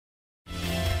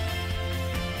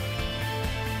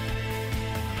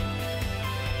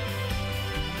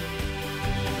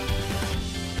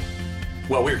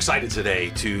Well, we're excited today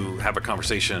to have a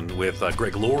conversation with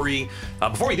Greg Laurie.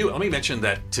 Before we do it, let me mention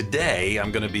that today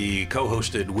I'm going to be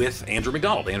co-hosted with Andrew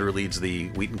McDonald. Andrew leads the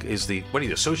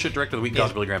Wheaton, associate director of the Wheaton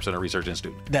College Billy Graham Center Research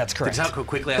Institute. That's correct. Did how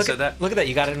quickly I said that? Look at that,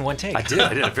 you got it in one take. I did.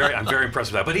 I'm very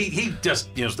impressed with that. But he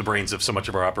just is the brains of so much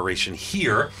of our operation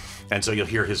here, and so you'll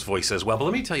hear his voice as well. But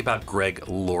let me tell you about Greg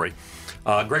Laurie.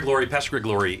 Pastor Greg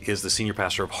Laurie is the senior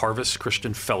pastor of Harvest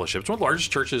Christian Fellowship. It's one of the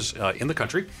largest churches in the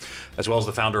country, as well as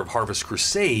the founder of Harvest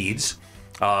Crusades,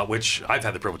 which I've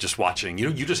had the privilege just watching.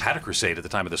 You just had a crusade at the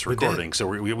time of this recording, so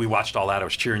we watched all that. I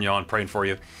was cheering you on, praying for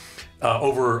you.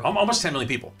 Over almost 10 million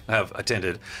people have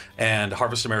attended, and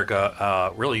Harvest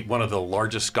America, really one of the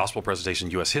largest gospel presentations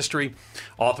in U.S. history,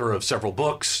 author of several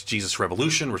books, Jesus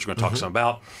Revolution, which we're going to talk some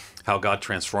about, how God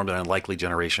transformed an unlikely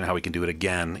generation, how we can do it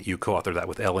again. You co-authored that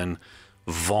with Ellen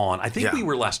Vaughn. I think we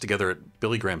were last together at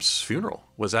Billy Graham's funeral.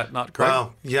 Was that not correct?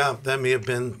 Wow. Yeah, that may have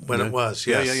been when it was.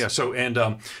 Yes. Yeah. So,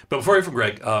 but before we hear from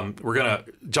Greg, we're going to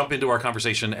jump into our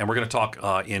conversation, and we're going to talk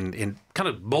in kind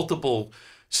of multiple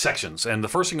sections. And the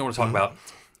first thing I want to talk about,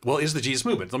 is the Jesus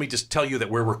movement. Let me just tell you that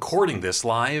we're recording this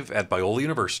live at Biola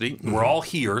University. We're all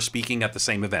here speaking at the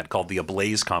same event called the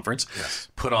Ablaze Conference,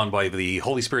 put on by the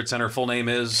Holy Spirit Center. Full name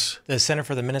is? The Center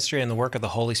for the Ministry and the Work of the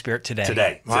Holy Spirit Today.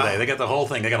 Today. They got the whole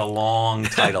thing. They got a long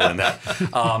title in that.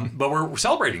 But we're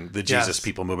celebrating the Jesus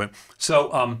People movement.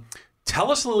 So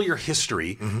tell us a little your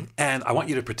history, and I want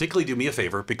you to particularly do me a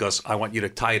favor because I want you to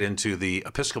tie it into the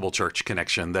Episcopal Church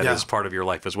connection that is part of your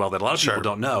life as well, that a lot of people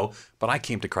don't know, but I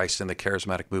came to Christ in the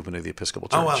charismatic movement of the Episcopal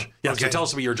Church. Oh, wow. Yeah, Okay. so tell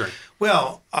us about your journey.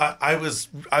 Well, I was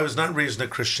not raised in a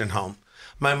Christian home.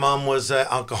 My mom was an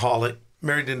alcoholic,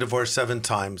 married and divorced 7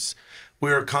 times.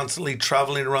 We were constantly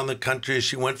traveling around the country as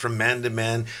she went from man to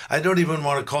man. I don't even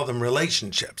want to call them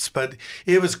relationships, but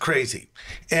it was crazy.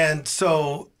 And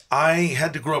so I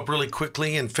had to grow up really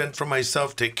quickly and fend for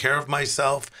myself, take care of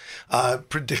myself.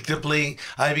 Predictably,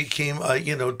 I became,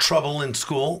 trouble in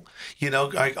school.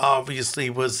 I obviously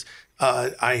was,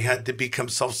 I had to become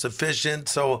self-sufficient.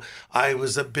 So I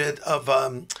was a bit of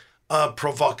a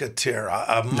provocateur,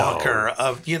 a mocker,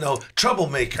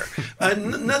 troublemaker.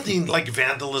 Nothing like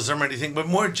vandalism or anything, but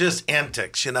more just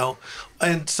antics,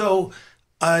 And so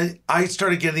I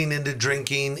started getting into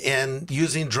drinking and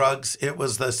using drugs. It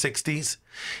was the 60s.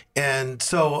 And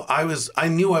so I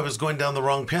knew I was going down the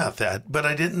wrong path, but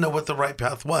I didn't know what the right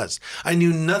path was. I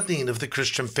knew nothing of the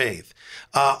Christian faith.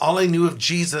 All I knew of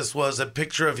Jesus was a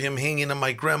picture of him hanging on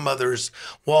my grandmother's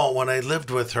wall when I lived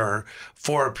with her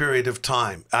for a period of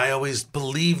time. I always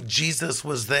believed Jesus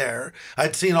was there.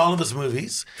 I'd seen all of his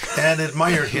movies and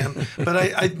admired him, but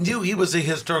I knew he was a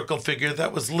historical figure.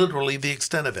 That was literally the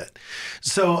extent of it.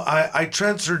 So I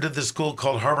transferred to this school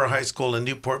called Harbor High School in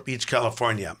Newport Beach,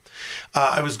 California.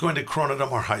 I was going to Corona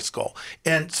Del Mar High School.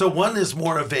 And so one is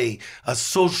more of a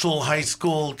social high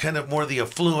school, kind of more the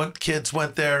affluent kids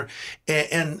went there.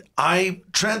 And I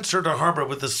transferred to Harbor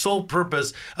with the sole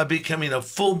purpose of becoming a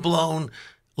full-blown,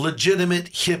 legitimate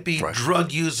hippie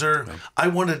drug user. I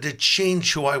wanted to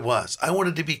change who I was. I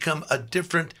wanted to become a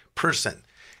different person.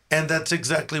 And that's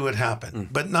exactly what happened,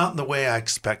 but not in the way I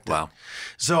expected. Wow.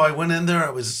 So I went in there. I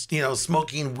was,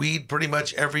 smoking weed pretty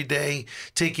much every day,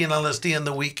 taking LSD on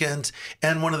the weekends.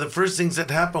 And one of the first things that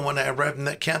happened when I arrived in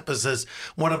that campus is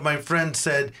one of my friends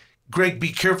said, "Greg,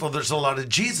 be careful. There's a lot of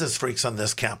Jesus freaks on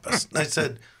this campus." And I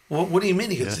said, "Well, what do you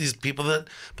mean?" He goes, "These people that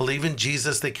believe in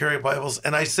Jesus, they carry Bibles."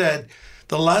 And I said,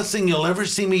 "The last thing you'll ever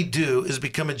see me do is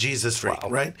become a Jesus freak,"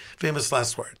 right? Famous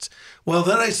last words. Well,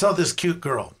 then I saw this cute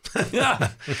girl.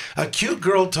 A cute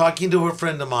girl talking to a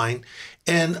friend of mine.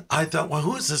 And I thought, well,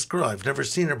 who is this girl? I've never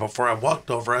seen her before. I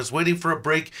walked over. I was waiting for a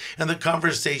break in the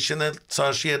conversation. I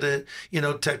saw she had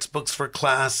textbooks for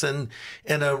class and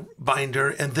a binder.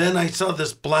 And then I saw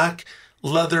this black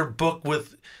leather book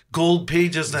with gold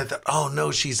pages, and I thought, oh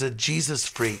no, she's a Jesus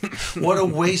freak. What a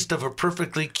waste of a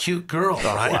perfectly cute girl,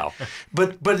 right? Wow.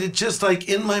 But it's just like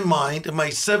in my mind, in my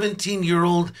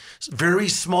 17-year-old, very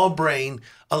small brain,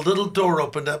 a little door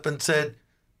opened up and said,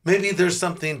 maybe there's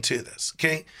something to this,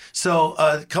 okay? So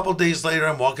a couple days later,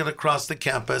 I'm walking across the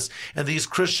campus, and these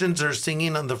Christians are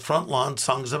singing on the front lawn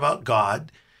songs about God,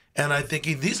 and I'm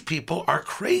thinking, these people are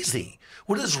crazy.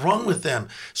 What is wrong with them?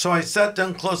 So I sat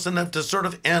down close enough to sort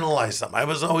of analyze them. I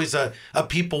was always a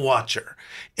people watcher.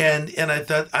 And I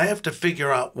thought, I have to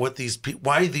figure out why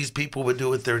these people would do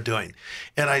what they're doing.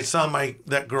 And I saw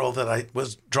that girl that I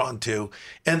was drawn to.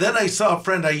 And then I saw a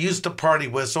friend I used to party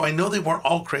with. So I know they weren't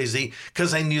all crazy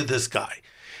because I knew this guy.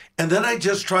 And then I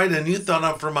just tried a new thought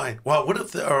on for mine. Well, what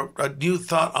if a new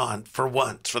thought on for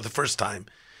once, for the first time?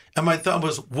 And my thought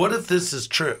was, what if this is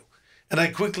true? And I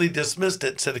quickly dismissed it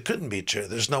and said it couldn't be true.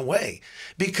 There's no way.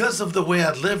 Because of the way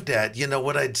I'd lived at,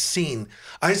 what I'd seen.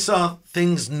 I saw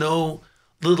things no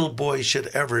little boy should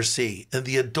ever see in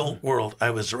the adult world I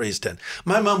was raised in.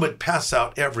 My mom would pass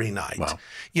out every night. Wow.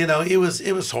 It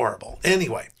was horrible.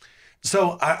 Anyway,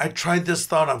 so I tried this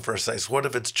thought on first. I said, what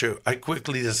if it's true? I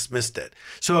quickly dismissed it.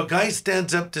 So a guy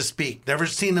stands up to speak. Never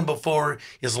seen him before.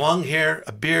 He has long hair,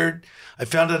 a beard. I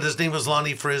found out his name was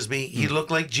Lonnie Frisbee. He looked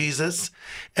like Jesus.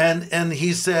 And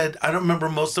he said, I don't remember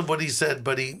most of what he said,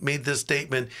 but he made this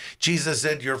statement. Jesus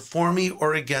said, you're for me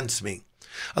or against me.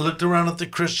 I looked around at the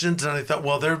Christians and I thought,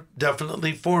 well, they're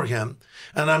definitely for him.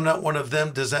 And I'm not one of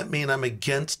them. Does that mean I'm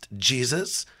against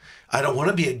Jesus? I don't want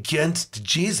to be against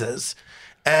Jesus.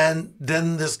 And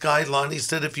then this guy, Lonnie,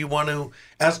 said, if you want to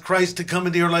ask Christ to come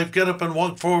into your life, get up and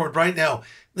walk forward right now.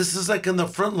 This is like in the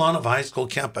front lawn of a high school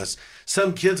campus.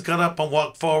 Some kids got up and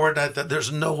walked forward. I thought,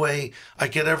 there's no way I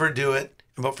could ever do it.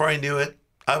 And before I knew it,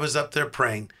 I was up there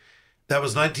praying. That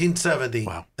was 1970.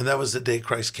 Wow. And that was the day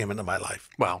Christ came into my life.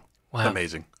 Wow. Wow.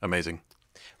 Amazing.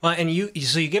 Well, and you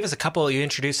give us you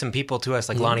introduced some people to us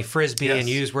like Lonnie Frisbee, Yes. and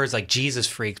you used words like Jesus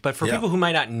freaks. But for Yeah. people who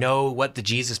might not know what the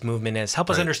Jesus movement is, help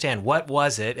us understand, what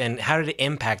was it and how did it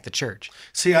impact the church?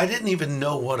 See, I didn't even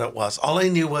know what it was. All I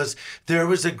knew was there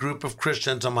was a group of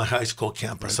Christians on my high school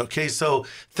campus. Okay, so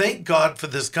thank God for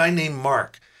this guy named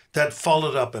Mark that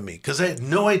followed up on me because I had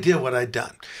no idea what I'd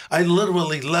done. I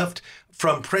literally left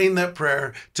from praying that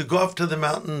prayer to go off to the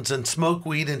mountains and smoke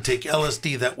weed and take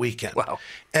LSD that weekend. Wow.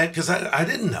 And because I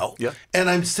didn't know. Yeah. And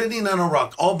I'm sitting on a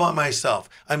rock all by myself.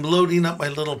 I'm loading up my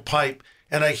little pipe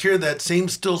and I hear that same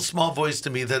still small voice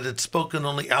to me that had spoken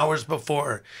only hours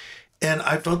before. And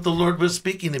I felt the Lord was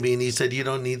speaking to me and he said, you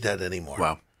don't need that anymore.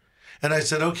 Wow. And I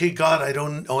said, okay, God, I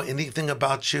don't know anything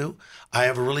about you. I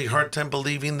have a really hard time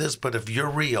believing this, but if you're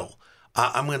real,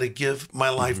 I'm going to give my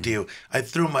life to you. I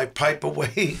threw my pipe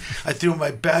away. I threw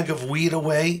my bag of weed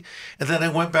away. And then I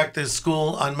went back to school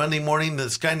on Monday morning.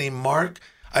 This guy named Mark,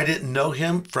 I didn't know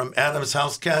him from Adam's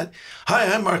House Cat. Hi,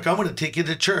 I'm Mark. I want to take you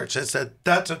to church. I said,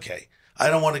 that's okay. I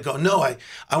don't want to go. No,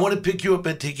 I want to pick you up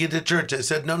and take you to church. I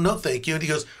said, no, thank you. And he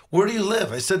goes, where do you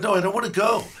live? I said, no, I don't want to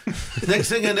go. Next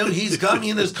thing I know, he's got me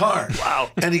in his car.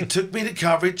 Wow. And he took me to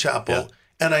Calvary Chapel. Yeah.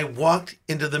 And I walked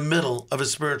into the middle of a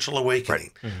spiritual awakening.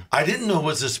 Right. I didn't know it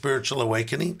was a spiritual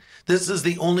awakening. This is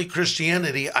the only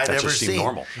Christianity I'd That ever just seemed seen.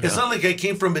 normal. It's Yeah. not like I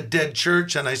came from a dead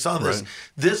church and I saw this. Right.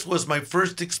 This was my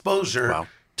first exposure Wow.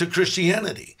 to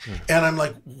Christianity. And I'm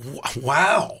like,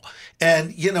 wow.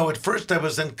 And, at first I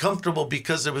was uncomfortable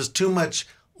because there was too much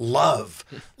love.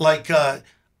 Like I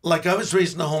was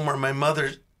raised in a home where my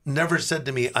mother never said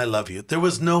to me, I love you. There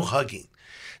was no hugging.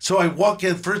 So I walk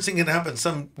in, first thing that happens,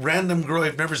 some random girl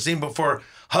I've never seen before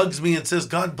hugs me and says,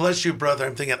 God bless you, brother.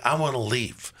 I'm thinking, I want to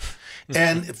leave.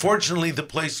 And fortunately, the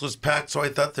place was packed, so I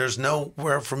thought there's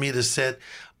nowhere for me to sit.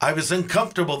 I was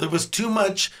uncomfortable. There was too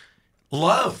much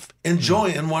love and joy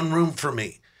in one room for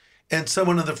me. And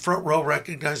someone in the front row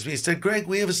recognized me. He said, Greg,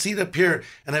 we have a seat up here.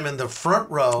 And I'm in the front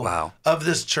row Wow. of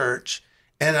this church.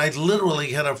 And I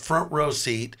literally had a front row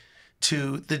seat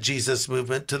to the Jesus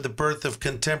movement, to the birth of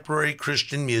contemporary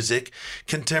Christian music,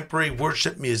 contemporary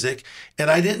worship music. And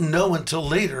I didn't know until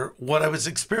later what I was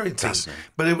experiencing. Fascinating.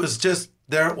 But it was just,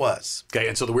 there it was. Okay,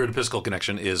 and so the Weird Episcopal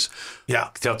connection is, Yeah.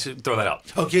 throw that out.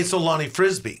 Okay, so Lonnie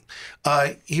Frisbee,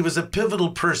 he was a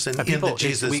pivotal person in the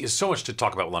Jesus. There's so much to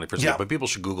talk about Lonnie Frisbee, Yeah. but people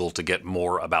should Google to get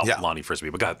more about Yeah. Lonnie Frisbee.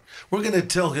 But go ahead. We're going to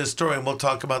tell his story, and we'll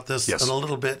talk about this Yes. in a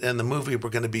little bit in the movie we're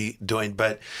going to be doing.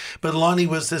 But Lonnie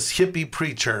was this hippie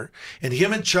preacher, and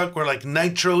him and Chuck were like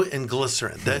nitro and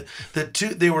glycerin. The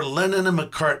two, they were Lennon and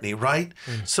McCartney, right?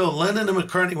 So Lennon and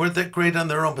McCartney weren't that great on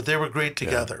their own, but they were great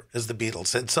together as the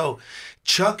Beatles. And so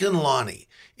Chuck and Lonnie,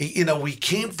 we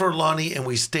came for Lonnie and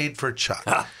we stayed for Chuck.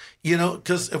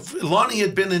 Because if Lonnie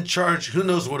had been in charge, who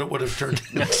knows what it would have turned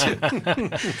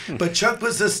into. But Chuck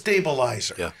was a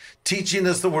stabilizer, teaching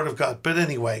us the Word of God. But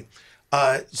anyway,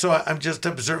 so I'm just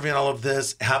observing all of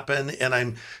this happen, and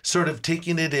I'm sort of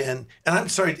taking it in. And I'm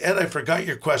sorry, Ed, I forgot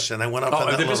your question. I went off on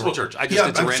that the little- Episcopal Church. It's a I'm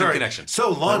random sorry. connection. So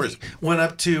Lonnie went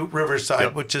up to Riverside,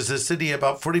 Yep. which is a city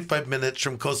about 45 minutes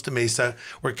from Costa Mesa,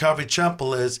 where Calvary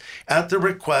Chapel is, at the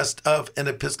request of an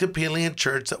Episcopalian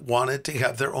church that wanted to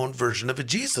have their own version of a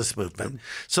Jesus movement.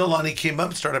 So Lonnie came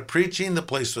up, started preaching. The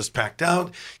place was packed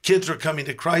out. Kids were coming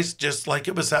to Christ just like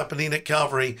it was happening at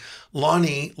Calvary.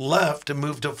 Lonnie left and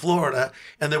moved to Florida,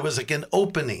 and there was like an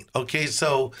opening. Okay,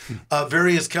 so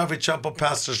various Calvary Chapel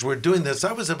pastors were doing this.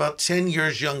 I was about 10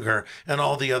 years younger than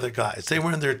all the other guys. They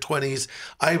were in their 20s.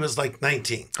 I was like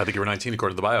 19. I think you were 19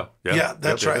 according to the bio. Yeah,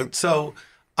 that's right. So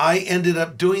I ended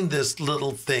up doing this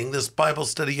little thing, this Bible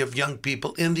study of young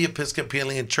people in the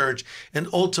Episcopalian Church, and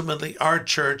ultimately our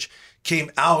church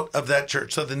came out of that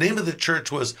church. So the name of the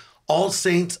church was All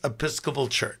Saints Episcopal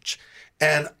Church.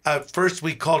 And at first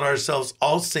we called ourselves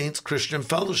All Saints Christian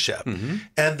Fellowship.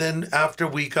 And then after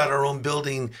we got our own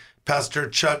building, Pastor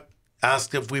Chuck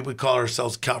asked if we would call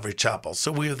ourselves Calvary Chapel.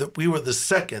 So we were the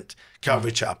second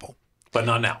Calvary Chapel. But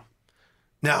not now.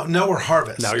 Now we're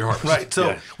Harvest. Now you're Harvest. Right. So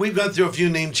Yeah. we've gone through a few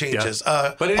name changes.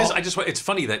 But it is. It's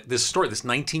funny that this story, this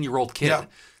 19-year-old kid Yeah.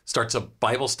 starts a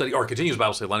Bible study or continues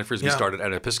Bible study. Lonnie Frisbee Yeah. started at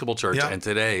an Episcopal church, Yeah. and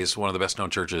today is one of the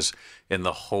best-known churches in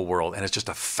the whole world. And it's just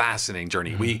a fascinating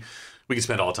journey. We could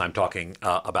spend all the time talking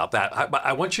about that.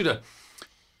 I want you to.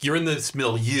 You're in this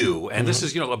milieu, and this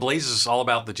is, Ablaze is all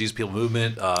about the Jesus People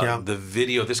Movement. The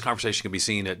video, this conversation can be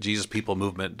seen at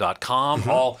JesusPeopleMovement.com.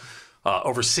 All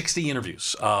over 60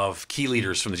 interviews of key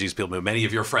leaders from the Jesus People Movement, many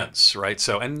of your friends, right?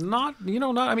 So, and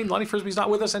Lonnie Frisbee's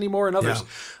not with us anymore, and others.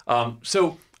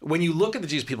 So, when you look at the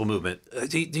Jesus People Movement,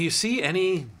 do you see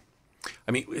any?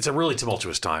 I mean, it's a really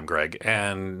tumultuous time, Greg,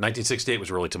 and 1968 was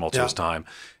a really tumultuous time.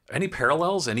 Any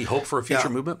parallels? Any hope for a future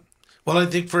movement? Well, I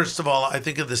think, first of all, I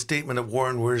think of the statement of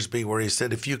Warren Wiersbe where he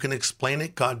said, if you can explain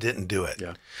it, God didn't do it.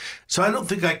 Yeah. So I don't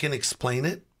think I can explain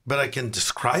it, but I can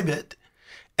describe it.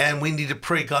 And we need to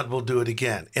pray God will do it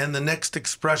again. And the next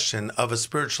expression of a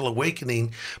spiritual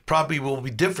awakening probably will be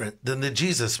different than the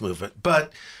Jesus movement.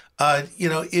 But,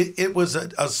 it was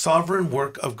a sovereign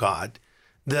work of God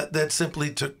that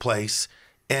simply took place.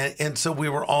 And so we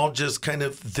were all just kind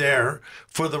of there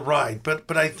for the ride.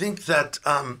 But I think that,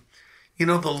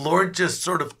 the Lord just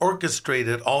sort of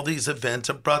orchestrated all these events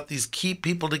and brought these key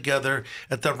people together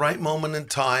at the right moment in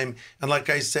time. And like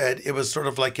I said, it was sort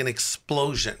of like an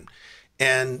explosion.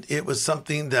 And it was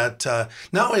something that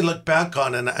now I look back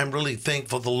on, and I'm really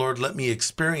thankful the Lord let me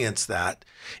experience that.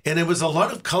 And it was a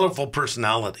lot of colorful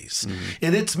personalities.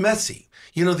 And it's messy.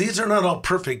 These are not all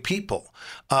perfect people.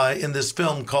 In this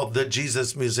film called The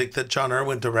Jesus Music that John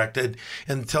Irwin directed,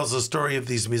 and tells the story of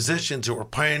these musicians who were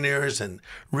pioneers and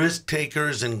risk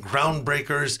takers and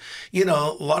groundbreakers.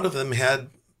 A lot of them had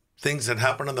things that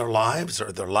happened in their lives,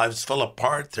 or their lives fell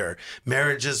apart, their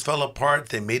marriages fell apart,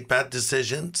 they made bad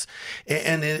decisions.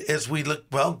 And as we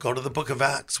look, go to the book of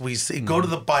Acts, we see, go to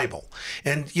the Bible.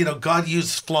 And, God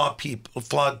used flawed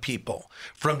people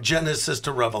from Genesis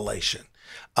to Revelation.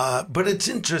 But it's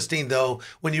interesting, though,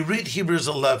 when you read Hebrews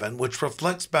 11, which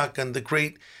reflects back on the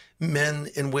great men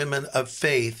and women of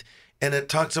faith, and it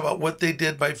talks about what they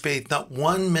did by faith, not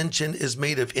one mention is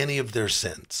made of any of their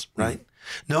sins, right?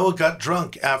 Noah got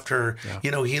drunk after,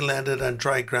 he landed on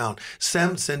dry ground.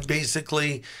 Samson,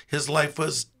 basically, his life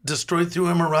was destroyed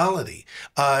through immorality.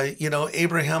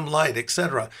 Abraham lied,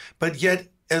 etc. But yet,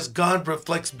 as God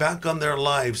reflects back on their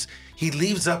lives, he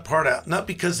leaves that part out, not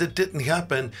because it didn't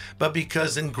happen, but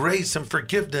because in grace and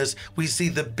forgiveness, we see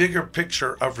the bigger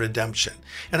picture of redemption.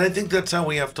 And I think that's how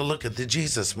we have to look at the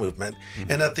Jesus movement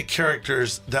and at the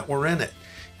characters that were in it.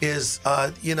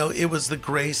 It was the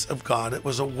grace of God. It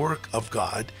was a work of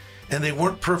God. And they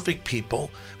weren't perfect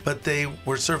people, but they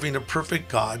were serving a perfect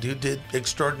God who did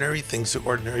extraordinary things to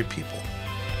ordinary people.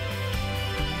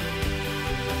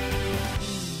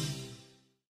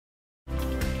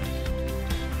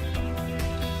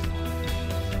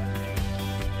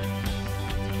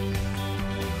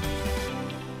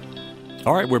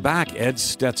 All right, we're back. Ed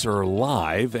Stetzer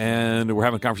live, and we're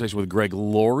having a conversation with Greg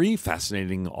Laurie.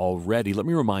 Fascinating already. Let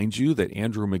me remind you that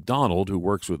Andrew McDonald, who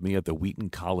works with me at the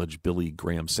Wheaton College Billy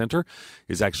Graham Center,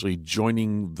 is actually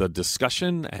joining the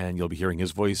discussion, and you'll be hearing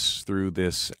his voice through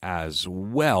this as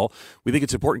well. We think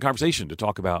it's an important conversation to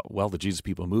talk about, the Jesus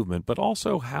People movement, but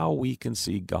also how we can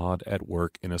see God at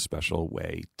work in a special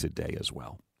way today as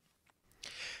well.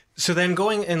 So then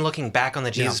going and looking back on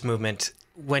the Jesus movement,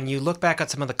 when you look back at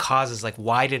some of the causes, like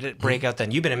why did it break out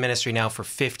then? You've been in ministry now for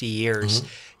 50 years.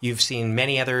 You've seen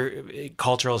many other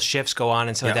cultural shifts go on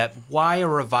and so like that. Why a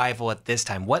revival at this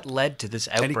time? What led to this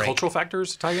outbreak? Any cultural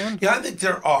factors tie in? Yeah, I think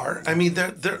there are. I mean,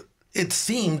 it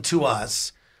seemed to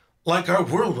us like our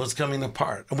world was coming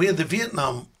apart. And we had the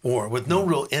Vietnam War with no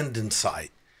real end in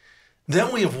sight.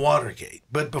 Then we have Watergate.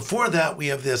 But before that, we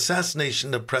have the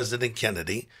assassination of President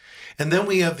Kennedy. And then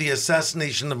we have the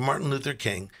assassination of Martin Luther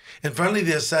King. And finally,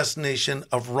 the assassination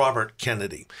of Robert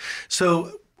Kennedy.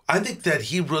 So I think that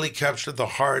he really captured the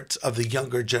hearts of the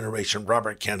younger generation,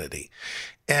 Robert Kennedy.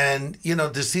 And,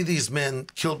 to see these men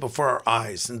killed before our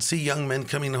eyes and see young men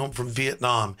coming home from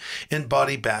Vietnam in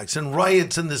body bags and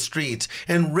riots in the streets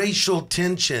and racial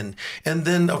tension. And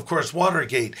then, of course,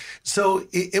 Watergate. So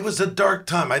it was a dark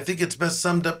time. I think it's best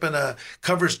summed up in a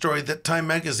cover story that Time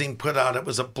magazine put out. It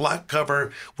was a black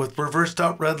cover with reversed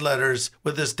out red letters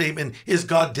with the statement, "Is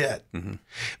God dead?" Mm-hmm.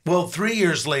 Well, 3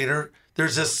 years later,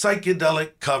 there's a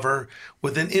psychedelic cover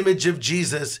with an image of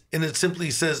Jesus, and it simply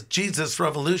says, "Jesus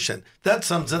Revolution." That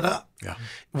sums it up. Yeah.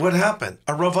 What happened?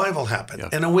 A revival happened.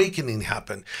 Yeah. An awakening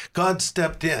happened. God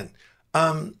stepped in.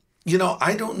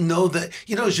 I don't know that,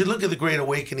 as you look at the Great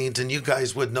Awakenings, and you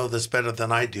guys would know this better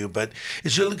than I do, but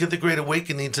as you look at the Great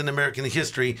Awakenings in American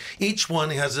history, each one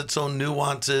has its own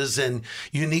nuances and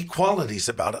unique qualities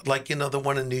about it. Like, the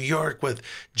one in New York with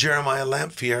Jeremiah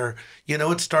Lamphere,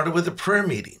 it started with a prayer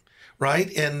meeting.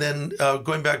 Right. And then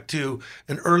going back to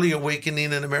an early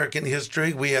awakening in American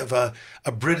history, we have a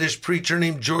British preacher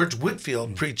named George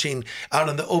Whitefield preaching out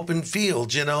in the open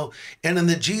fields, And in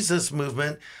the Jesus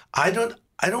movement, I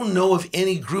don't know of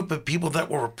any group of people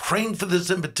that were praying for this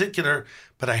in particular,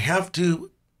 but I have to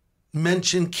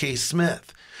mention Kay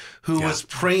Smith, who was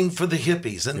praying for the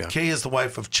hippies. And Kay is the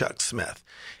wife of Chuck Smith.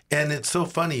 And it's so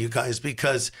funny, you guys,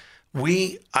 because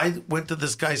I went to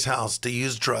this guy's house to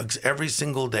use drugs every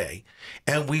single day,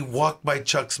 and we walked by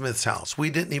Chuck Smith's house. We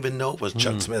didn't even know it was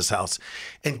Chuck Smith's house.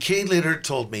 And Kay later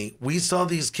told me, we saw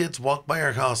these kids walk by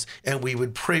our house, and we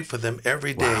would pray for them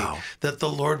every day that the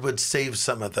Lord would save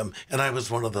some of them. And I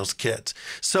was one of those kids.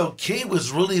 So Kay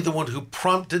was really the one who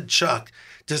prompted Chuck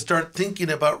to start thinking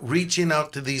about reaching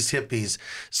out to these hippies.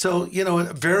 So,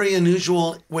 a very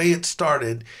unusual way it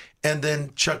started. And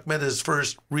then Chuck met his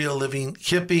first real living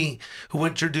hippie who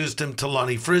introduced him to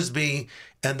Lonnie Frisbee.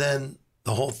 And then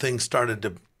the whole thing started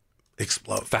to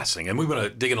explode. Fascinating. And we want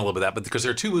to dig in a little bit of that, but because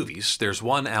there are two movies. There's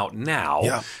one out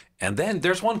now, and then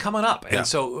there's one coming up. And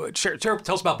so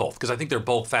tell us about both, because I think they're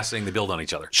both fascinating to build on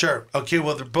each other. Sure. Okay,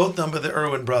 well, they're both done by the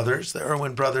Erwin brothers. The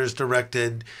Erwin brothers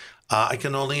directed I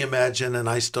Can Only Imagine, and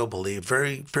I Still Believe.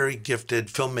 Very, very gifted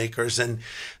filmmakers. And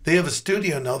they have a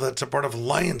studio now that's a part of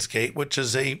Lionsgate, which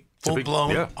is a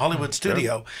full-blown Hollywood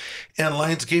studio. Yeah. And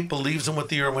Lionsgate believes in what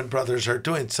the Erwin brothers are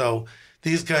doing. So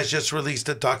these guys just released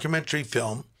a documentary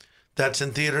film that's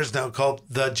in theaters now called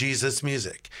The Jesus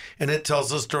Music. And it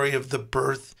tells the story of the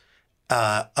birth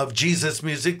of Jesus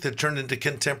music that turned into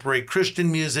contemporary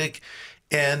Christian music,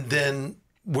 and then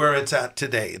where it's at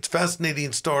today. It's a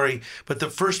fascinating story, but the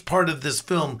first part of this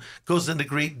film goes into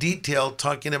great detail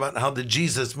talking about how the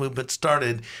Jesus movement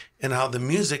started and how the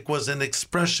music was an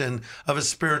expression of a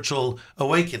spiritual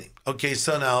awakening. Okay,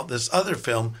 so now this other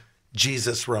film,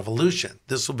 Jesus Revolution,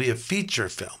 this will be a feature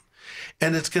film,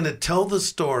 and it's going to tell the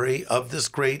story of this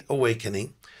great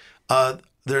awakening.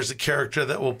 There's a character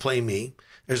that will play me.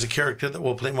 There's a character that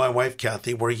will play my wife,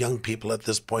 Kathy. We're young people at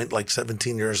this point, like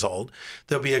 17 years old.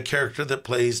 There'll be a character that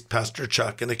plays Pastor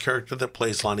Chuck and a character that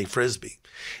plays Lonnie Frisbee.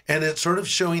 And it's sort of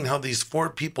showing how these four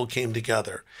people came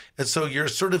together. And so you're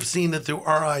sort of seeing it through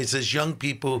our eyes as young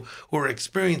people who are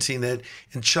experiencing it.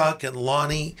 And Chuck and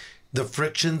Lonnie, the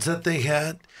frictions that they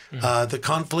had, the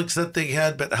conflicts that they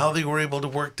had, but how they were able to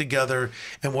work together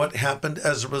and what happened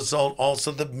as a result,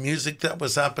 also the music that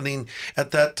was happening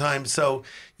at that time. So,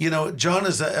 John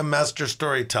is a master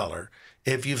storyteller.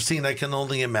 If you've seen I Can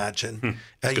Only Imagine,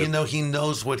 he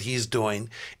knows what he's doing.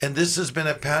 And this has been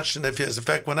a passion of his. In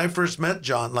fact, when I first met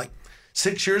John, like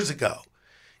 6 years ago,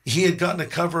 he had gotten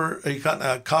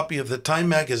a copy of the Time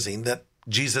magazine, that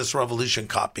Jesus Revolution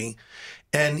copy.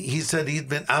 And he said he'd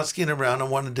been asking around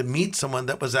and wanted to meet someone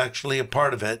that was actually a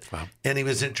part of it. Wow. And he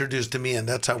was introduced to me, and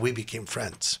that's how we became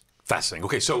friends. Fascinating.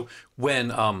 Okay, so when,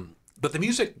 but the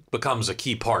music becomes a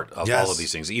key part of all of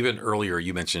these things. Even earlier,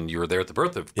 you mentioned you were there at the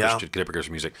birth of Christian contemporary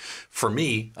music. For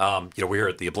me, we were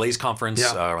at the Ablaze conference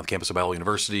on the campus of Bible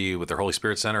University with their Holy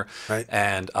Spirit Center. Right.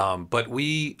 And, but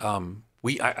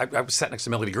I was sat next to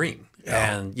Melody Green.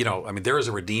 Yeah. And, There Is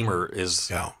a Redeemer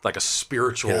is like a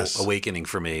spiritual awakening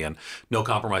for me. And No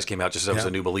Compromise came out just as I was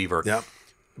a new believer. Yeah.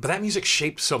 But that music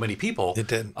shaped so many people. It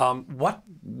did.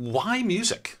 Why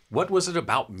music? What was it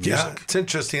about music? Yeah, it's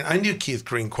interesting. I knew Keith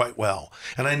Green quite well.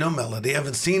 And I know Melody. I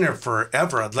haven't seen her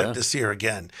forever. I'd like to see her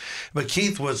again. But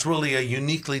Keith was really a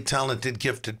uniquely talented,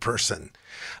 gifted person.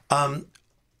 I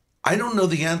don't know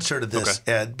the answer to this,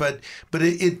 Ed, but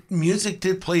music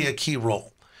did play a key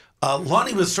role.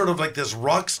 Lonnie was sort of like this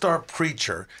rock star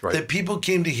preacher Right. that people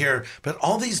came to hear, but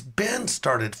all these bands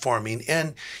started forming.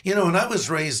 And, you know, and I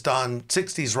was raised on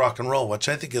 60s rock and roll, which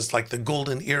I think is like the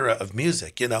golden era of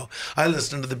music, you know. I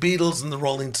listened to the Beatles and the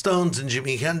Rolling Stones and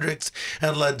Jimi Hendrix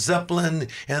and Led Zeppelin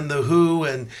and The Who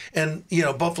and you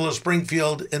know, Buffalo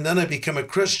Springfield. And then I became a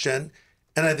Christian.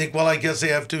 And I think, well, I guess I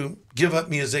have to give up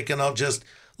music and I'll just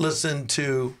listen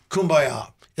to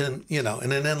Kumbaya. In, you know,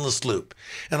 in an endless loop.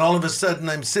 And all of a sudden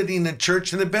I'm sitting in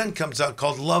church and a band comes out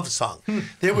called Love Song.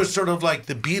 They were sort of like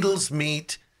the Beatles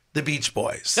meet the Beach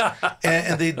Boys.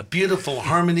 and they had beautiful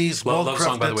harmonies. Well, Love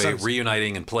Song, by the way, songs.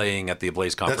 reuniting and playing at the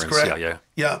Ablaze Conference. That's correct.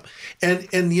 Yeah.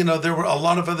 And you know, there were a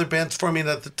lot of other bands forming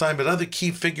at the time, but other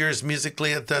key figures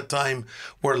musically at that time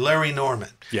were Larry Norman.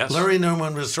 Yes. Larry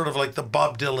Norman was sort of like the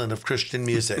Bob Dylan of Christian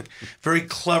music. Very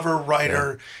clever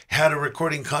writer, had a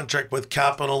recording contract with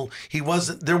Capitol.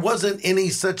 There wasn't any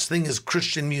such thing as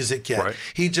Christian music yet. Right.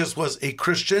 He just was a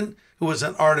Christian who was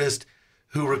an artist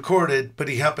who recorded, but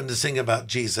he happened to sing about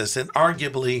Jesus. And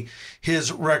arguably,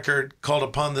 his record, called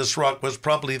Upon This Rock, was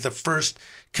probably the first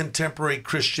contemporary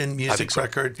Christian music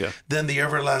record. Yeah. Then the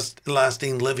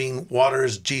everlasting Living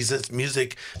Waters Jesus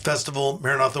Music Festival,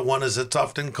 Maranatha One as it's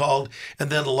often called, and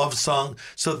then Love Song.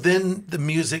 So then the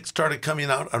music started coming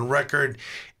out on record.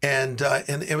 And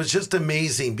it was just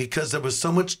amazing because there was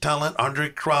so much talent. Andre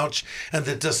Crouch and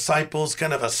the Disciples,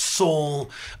 kind of a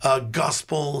soul,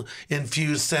 gospel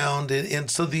infused sound, and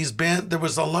so these bands. There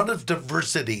was a lot of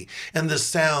diversity in the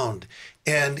sound,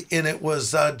 and it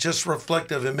was just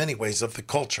reflective in many ways of the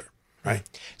culture. Right.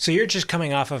 So you're just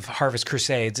coming off of Harvest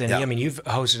Crusades, and I mean, you've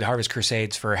hosted Harvest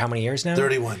Crusades for how many years now?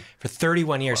 31. For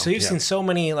 31 years. So you've seen so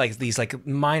many like these like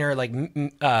minor like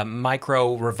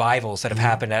micro revivals that have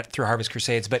happened through Harvest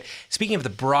Crusades. But speaking of the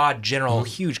broad, general,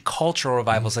 huge cultural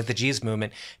revivals like the Jesus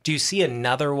movement, do you see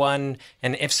another one?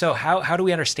 And if so, how do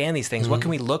we understand these things? What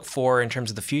can we look for in terms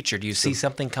of the future? Do you see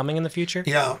something coming in the future?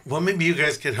 Yeah. Well, maybe you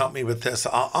guys could help me with this.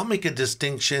 I'll make a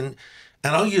distinction.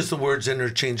 And I'll use the words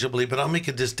interchangeably, but I'll make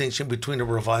a distinction between a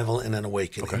revival and an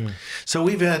awakening. Okay. So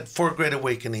we've had 4 great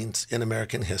awakenings in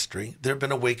American history. There have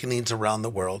been awakenings around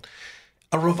the world.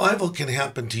 A revival can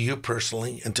happen to you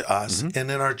personally and to us and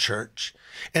in our church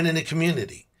and in a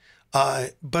community.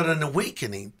 But an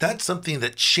awakening, that's something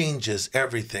that changes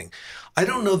everything. I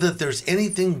don't know that there's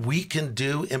anything we can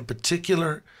do in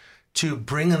particular to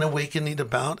bring an awakening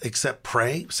about except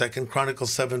pray. 2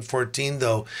 Chronicles 7:14,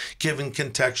 though, given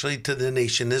contextually to the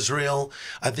nation Israel,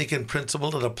 I think in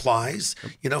principle it applies.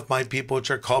 You know, if my people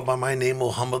which are called by my name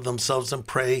will humble themselves and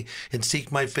pray and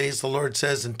seek my face, the Lord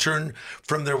says, and turn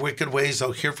from their wicked ways,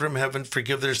 I'll hear from heaven,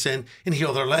 forgive their sin, and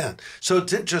heal their land. So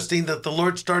it's interesting that the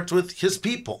Lord starts with his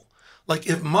people. Like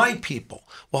if my people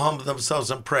will humble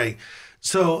themselves and pray.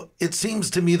 So it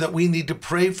seems to me that we need to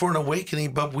pray for an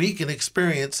awakening, but we can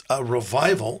experience a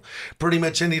revival pretty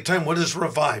much any time. What is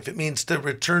revive? It means to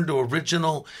return to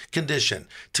original condition,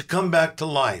 to come back to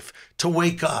life, to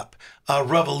wake up.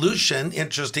 Revolution,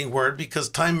 interesting word, because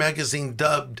Time magazine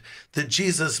dubbed the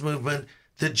Jesus movement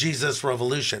the Jesus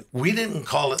Revolution. We didn't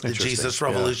call it the Jesus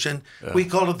Revolution. Yeah. We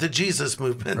called it the Jesus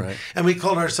movement. Right. And we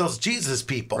called ourselves Jesus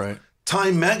people. Right.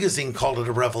 Time magazine called it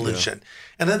a revolution.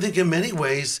 Yeah. And I think in many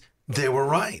ways, they were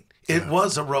right. It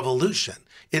was a revolution.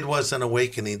 It was an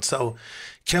awakening. So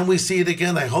can we see it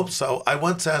again? I hope so. I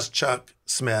once asked Chuck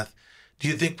Smith, do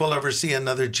you think we'll ever see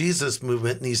another Jesus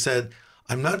movement? And he said,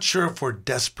 I'm not sure if we're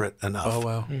desperate enough. Oh,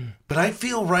 wow. But I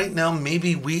feel right now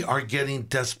maybe we are getting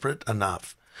desperate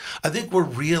enough. I think we're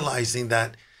realizing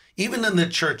that even in the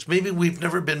church, maybe we've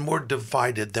never been more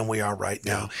divided than we are right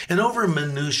now. And over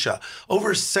minutia,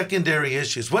 over secondary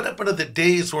issues. What happened to the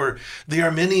days where the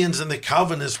Arminians and the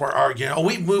Calvinists were arguing? Oh,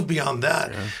 we've moved beyond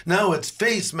that. Yeah. Now it's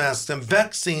face masks and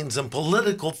vaccines and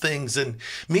political things and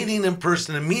meeting in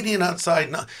person and meeting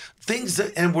outside. Things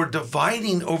that, and we're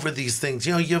dividing over these things.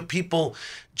 You know, you have people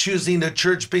choosing a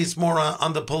church based more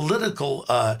on the political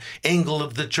angle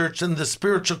of the church and the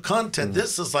spiritual content.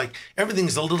 This is like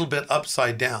everything's a little bit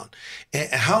upside down.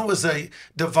 And how is a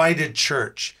divided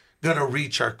church going to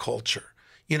reach our culture?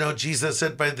 You know, Jesus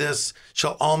said, by this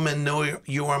shall all men know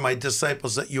you are my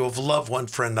disciples, that you have loved one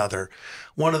for another.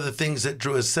 One of the things that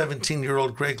drew a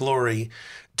 17-year-old Greg Laurie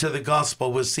to the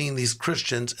gospel was seeing these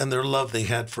Christians and their love they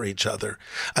had for each other.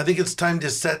 I think it's time to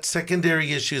set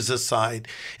secondary issues aside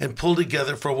and pull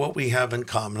together for what we have in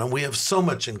common. And we have so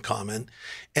much in common,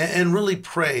 and really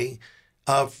pray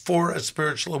for a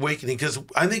spiritual awakening. Because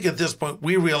I think at this point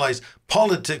we realize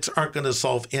politics aren't going to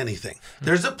solve anything.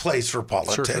 There's a place for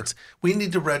politics. Sure. We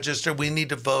need to register. We need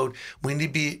to vote. We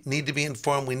need to be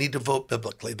informed. We need to vote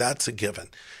biblically. That's a given.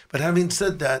 But having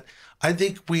said that, I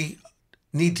think we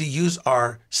need to use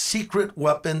our secret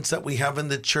weapons that we have in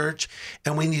the church,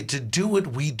 and we need to do what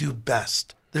we do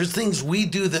best. There's things we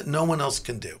do that no one else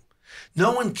can do.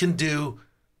 No one can do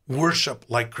worship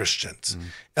like Christians.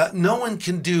 No one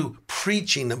can do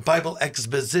preaching and Bible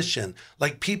exposition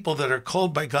like people that are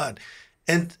called by God.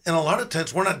 And a lot of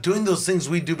times we're not doing those things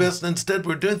we do best. And instead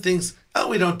we're doing things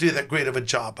we don't do that great of a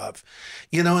job of.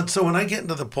 And so when I get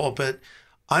into the pulpit,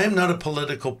 I am not a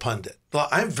political pundit.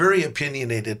 I'm very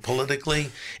opinionated politically,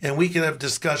 and we can have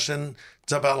discussion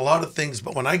about a lot of things.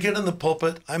 But when I get in the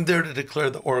pulpit, I'm there to declare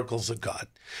the oracles of God.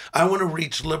 I want to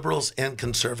reach liberals and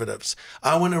conservatives.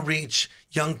 I want to reach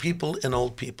young people and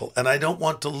old people. And I don't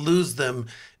want to lose them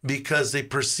because they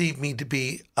perceive me to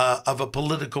be of a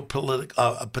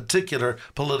particular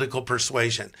political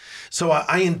persuasion. So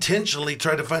I intentionally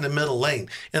try to find a middle lane.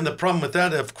 And the problem with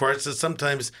that, of course, is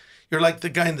sometimes you're like the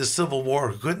guy in the Civil War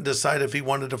who couldn't decide if he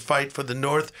wanted to fight for the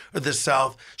North or the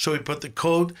South. So he put the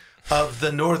coat of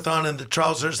the North on and the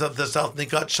trousers of the South, and he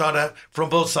got shot at from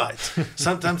both sides.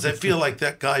 Sometimes I feel like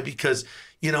that guy because,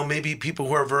 maybe people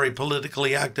who are very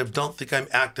politically active don't think I'm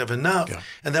active enough. Yeah.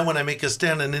 And then when I make a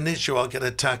stand on an issue, I'll get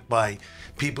attacked by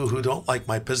people who don't like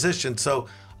my position. So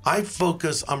I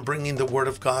focus on bringing the word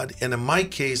of God. And in my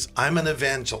case, I'm an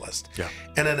evangelist. Yeah.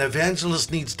 And an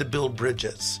evangelist needs to build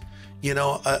bridges.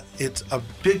 It's a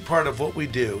big part of what we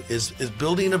do is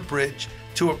building a bridge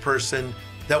to a person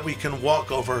that we can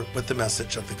walk over with the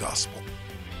message of the gospel.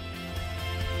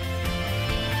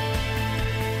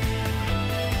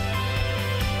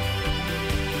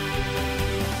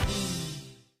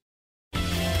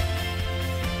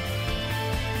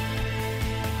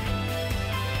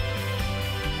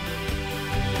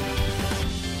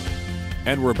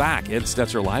 And we're back. Ed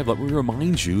Stetzer Live. Let me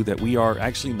remind you that we are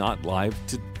actually not live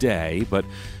today, but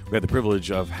we had the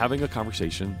privilege of having a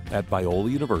conversation at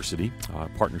Biola University,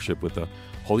 partnership with the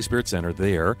Holy Spirit Center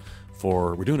there.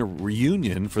 We're doing a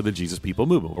reunion for the Jesus People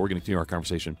Movement. We're going to continue our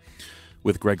conversation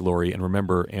with Greg Laurie. And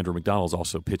remember, Andrew McDonald's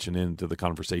also pitching into the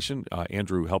conversation.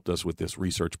 Andrew helped us with this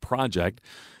research project.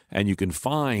 And you can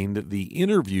find the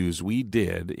interviews we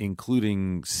did,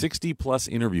 including 60-plus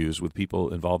interviews with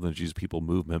people involved in the Jesus People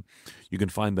Movement. You can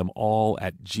find them all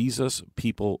at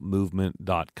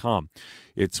JesusPeopleMovement.com.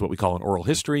 It's what we call an oral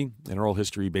history. And oral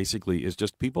history basically is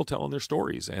just people telling their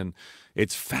stories. And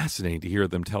it's fascinating to hear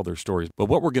them tell their stories. But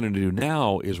what we're going to do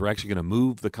now is we're actually going to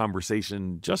move the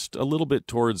conversation just a little bit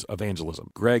towards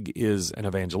evangelism. Greg is an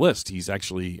evangelist. He's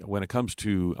actually, when it comes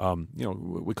to,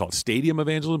 we call it stadium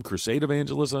evangelism, crusade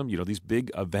evangelism, these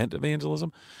big event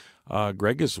evangelism.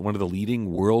 Greg is one of the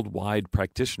leading worldwide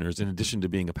practitioners, in addition to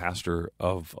being a pastor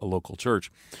of a local church.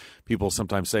 People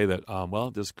sometimes say that,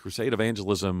 does crusade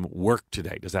evangelism work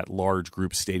today? Does that large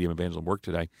group stadium evangelism work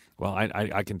today? Well,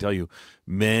 I can tell you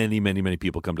many, many, many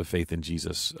people come to faith in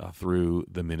Jesus through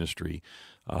the ministry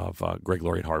of Greg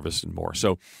Laurie at Harvest and more.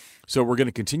 So we're going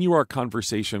to continue our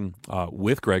conversation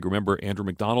with Greg. Remember, Andrew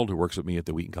McDonald, who works with me at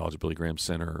the Wheaton College Billy Graham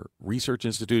Center Research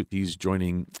Institute, he's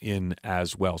joining in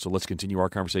as well. So let's continue our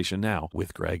conversation now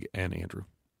with Greg and Andrew.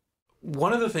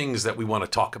 One of the things that we want to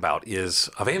talk about is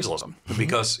evangelism,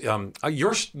 because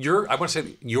you're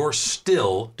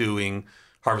still doing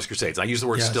Harvest Crusades. I use the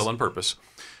word still on purpose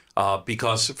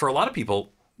because for a lot of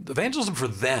people, evangelism for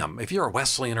them, if you're a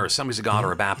Wesleyan or Assemblies of God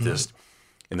or a Baptist,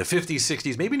 in the 50s,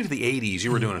 60s, maybe into the 80s,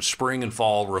 you were doing spring and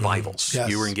fall revivals. Yes.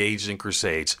 You were engaged in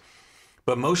crusades.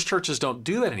 But most churches don't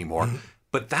do that anymore.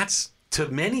 But that's, to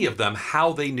many of them,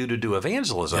 how they knew to do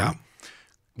evangelism. Yeah.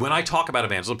 When I talk about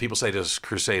evangelism, people say, does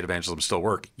crusade evangelism still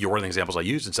work? You're one of the examples I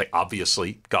use and say,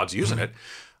 obviously, God's using it.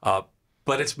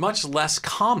 But it's much less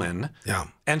common. Yeah.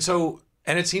 And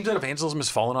it seems that evangelism has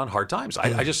fallen on hard times.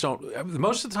 I just don't,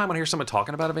 most of the time when I hear someone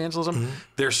talking about evangelism,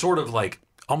 they're sort of like,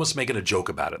 almost making a joke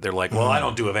about it. They're like, well, I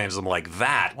don't do evangelism like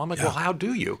that. Well, I'm like, well, how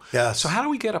do you? Yes. So how do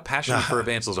we get a passion for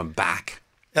evangelism back?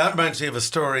 That reminds me of a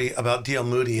story about D.L.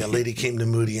 Moody. A lady came to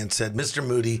Moody and said, Mr.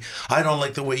 Moody, I don't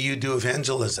like the way you do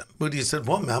evangelism. Moody said,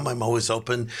 well, ma'am, I'm always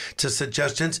open to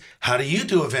suggestions. How do you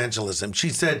do evangelism? She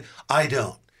said, I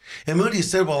don't. And Moody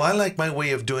said, well, I like my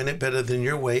way of doing it better than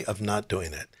your way of not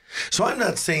doing it. So I'm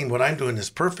not saying what I'm doing is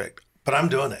perfect, but I'm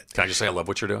doing it. Can I just say I love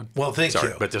what you're doing? Well, thank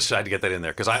you. But just had to get that in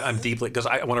there because I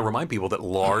want to remind people that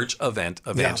large event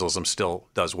evangelism still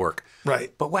does work.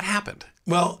 Right. But what happened?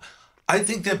 Well, I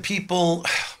think that people,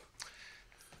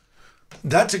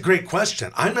 that's a great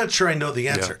question. I'm not sure I know the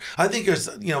answer. Yeah. I think there's,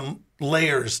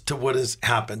 layers to what has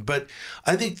happened. But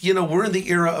I think, we're in the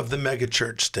era of the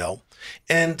megachurch still.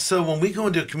 And so when we go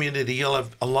into a community, you'll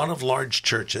have a lot of large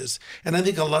churches. And I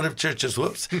think a lot of churches,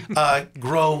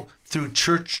 grow through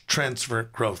church transfer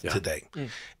growth today.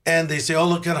 And they say, oh,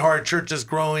 look at how our church is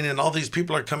growing and all these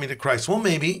people are coming to Christ. Well,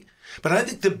 maybe. But I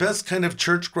think the best kind of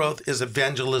church growth is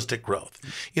evangelistic growth.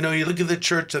 You know, you look at the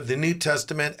church of the New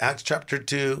Testament, Acts chapter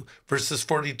 2, verses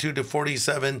 42 to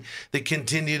 47, they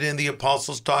continued in the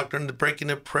apostles' doctrine, the breaking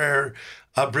of prayer,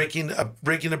 breaking of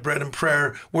bread and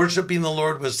prayer, worshiping the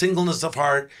Lord with singleness of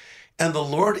heart. And the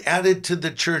Lord added to the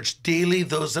church daily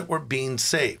those that were being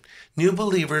saved. New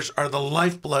believers are the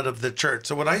lifeblood of the church.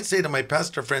 So what I say to my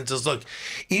pastor friends is, look,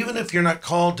 even if you're not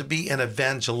called to be an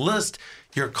evangelist,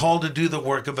 you're called to do the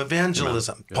work of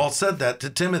evangelism. Yeah. Paul said that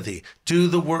to Timothy, do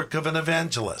the work of an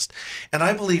evangelist. And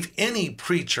I believe any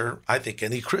preacher, I think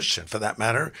any Christian for that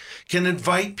matter, can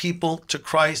invite people to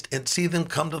Christ and see them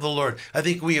come to the Lord. I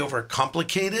think we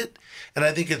overcomplicate it, and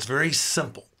I think it's very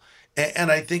simple.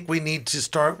 And I think we need to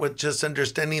start with just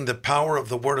understanding the power of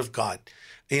the Word of God.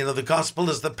 You know, the gospel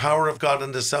is the power of God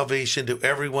unto salvation to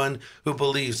everyone who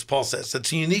believes, Paul says.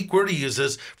 It's a unique word he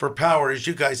uses for power, as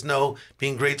you guys know,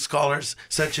 being great scholars,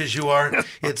 such as you are.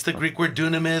 It's the Greek word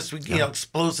dunamis,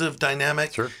 explosive,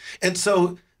 dynamic. Sure. And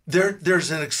so there's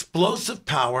an explosive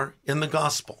power in the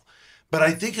gospel. But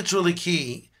I think it's really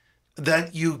key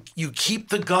that you keep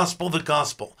the gospel the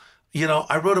gospel. You know,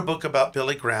 I wrote a book about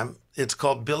Billy Graham. It's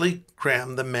called Billy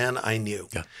Graham, the Man I Knew.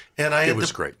 Yeah. And it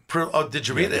was great. Did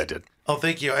you read it? Yeah, I did. Oh,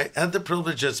 thank you. I had the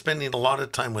privilege of spending a lot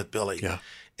of time with Billy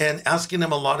and asking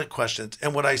him a lot of questions.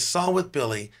 And what I saw with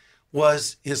Billy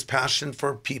was his passion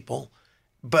for people,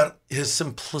 but his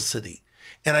simplicity.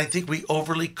 And I think we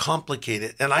overly complicate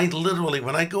it. And I literally,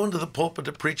 when I go into the pulpit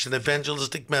to preach an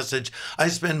evangelistic message, I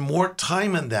spend more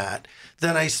time in that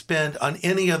than I spend on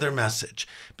any other message,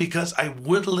 because I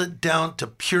whittle it down to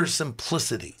pure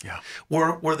simplicity,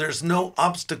 where there's no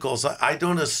obstacles. I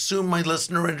don't assume my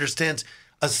listener understands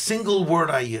a single word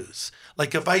I use.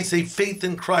 Like if I say faith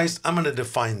in Christ, I'm going to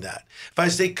define that. If I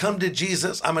say come to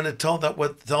Jesus, I'm going to tell them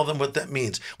what that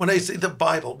means. When I say the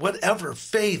Bible, whatever,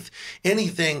 faith,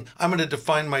 anything, I'm going to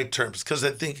define my terms. Because I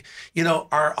think, you know,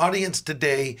 our audience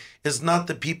today is not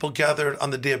the people gathered on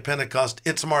the day of Pentecost.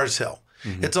 It's Mars Hill.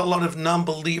 Mm-hmm. It's a lot of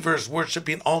non-believers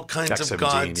worshiping all kinds of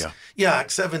gods.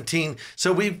 Acts 17.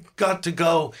 So we've got to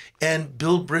go and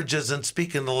build bridges and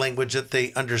speak in the language that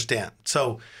they understand.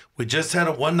 So we just had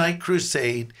a one-night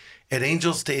crusade at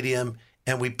Angel Stadium,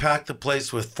 and we packed the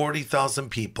place with 40,000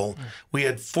 people. We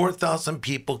had 4,000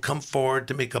 people come forward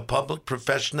to make a public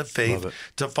profession of faith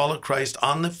to follow Christ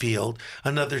on the field.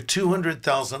 Another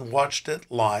 200,000 watched it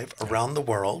live around the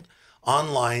world,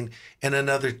 online, and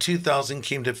another 2,000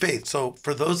 came to faith. So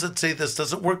for those that say this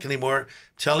doesn't work anymore,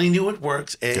 telling you it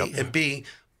works, A, and B,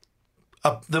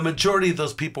 the majority of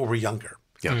those people were younger.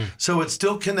 Yeah. So it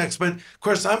still connects. But of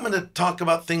course, I'm going to talk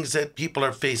about things that people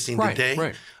are facing today.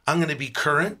 Right. I'm going to be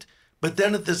current. But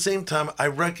then at the same time, I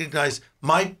recognize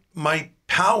my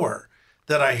power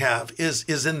that I have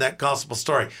is in that gospel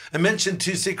story. I mentioned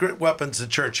 2 secret weapons the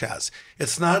church has.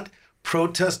 It's not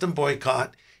protest and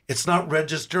boycott. It's not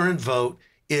register and vote.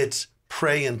 It's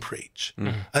pray and preach.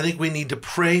 I think we need to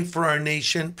pray for our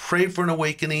nation, pray for an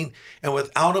awakening, and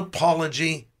without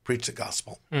apology, preach the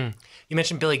gospel. You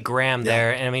mentioned Billy Graham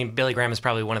there, and I mean, Billy Graham is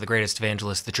probably one of the greatest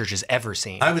evangelists the church has ever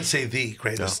seen. I would say the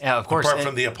greatest. Yeah, of course. Apart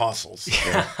from the apostles.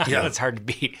 Yeah, it's hard to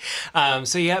beat.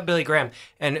 So you have Billy Graham,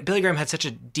 and Billy Graham had such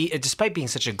a, despite being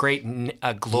such a great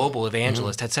global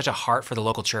evangelist, had such a heart for the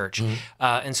local church.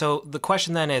 And so the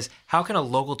question then is, how can a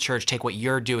local church take what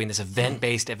you're doing, this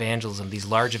event-based evangelism, these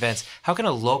large events, how can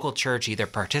a local church either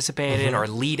participate in or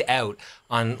lead out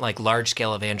on like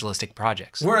large-scale evangelistic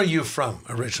projects? Where are you from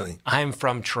originally? I'm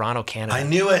from Toronto, Canada. I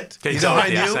knew it. You know how I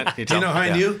knew? Do you know how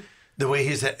I knew? The way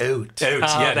he said out. There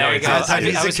you go.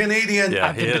 He's a Canadian.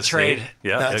 I've been betrayed.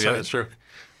 That's true.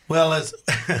 Well,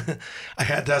 I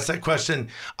had to ask that question.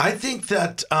 I think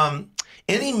that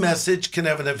any message can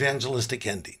have an evangelistic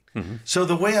ending. So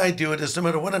the way I do it is no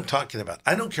matter what I'm talking about,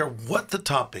 I don't care what the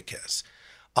topic is.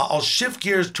 I'll shift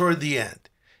gears toward the end.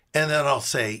 And then I'll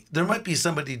say, there might be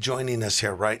somebody joining us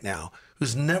here right now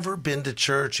who's never been to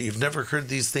church, you've never heard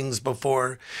these things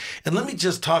before. And let me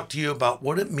just talk to you about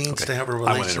what it means to have a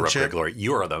relationship. I want to interrupt Greg Laurie.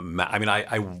 You are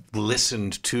I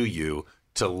listened to you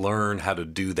to learn how to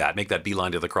do that, make that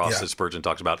beeline to the cross that Spurgeon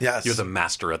talks about. Yes. You're the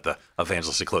master at the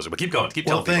evangelistic closing. But keep going. Keep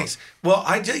telling people. Thanks. Well,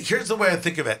 here's the way I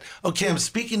think of it. Okay, I'm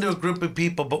speaking to a group of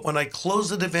people, but when I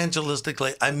close it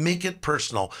evangelistically, I make it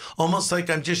personal, almost like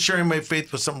I'm just sharing my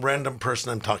faith with some random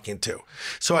person I'm talking to.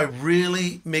 So I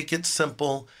really make it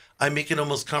simple. I make it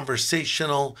almost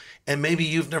conversational. And maybe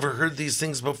you've never heard these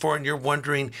things before and you're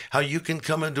wondering how you can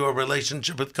come into a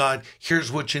relationship with God.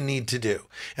 Here's what you need to do.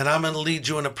 And I'm going to lead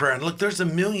you in a prayer. And look, there's a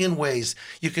million ways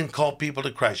you can call people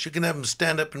to Christ. You can have them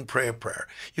stand up and pray a prayer.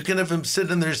 You can have them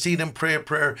sit in their seat and pray a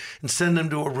prayer and send them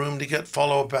to a room to get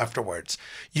follow-up afterwards.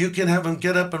 You can have them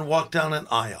get up and walk down an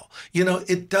aisle. You know,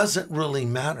 it doesn't really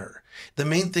matter. The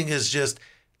main thing is just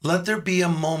let there be a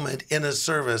moment in a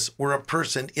service where a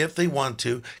person, if they want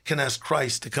to, can ask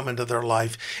Christ to come into their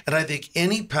life. And I think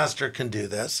any pastor can do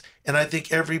this. And I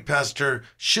think every pastor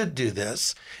should do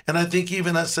this. And I think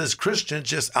even us as Christians,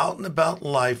 just out and about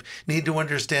life, need to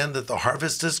understand that the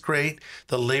harvest is great,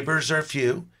 the laborers are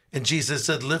few. And Jesus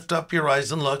said, lift up your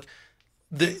eyes and look.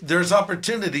 There's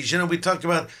opportunities. You know, we talk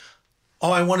about,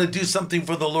 oh, I want to do something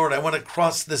for the Lord. I want to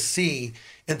cross the sea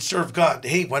and serve God.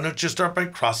 Hey, why don't you start by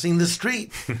crossing the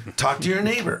street? Talk to your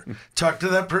neighbor. Talk to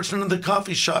that person in the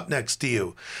coffee shop next to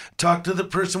you. Talk to the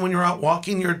person when you're out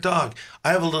walking your dog.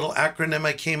 I have a little acronym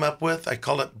I came up with. I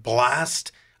call it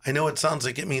BLAST. I know it sounds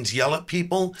like it means yell at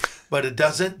people, but it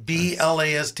doesn't.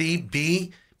 B-L-A-S-T.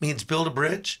 B means build a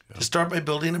bridge. Just start by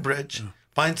building a bridge.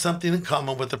 Find something in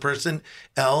common with the person.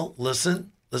 L,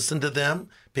 listen. Listen to them.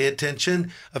 Pay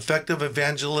attention. Effective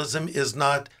evangelism is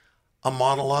not a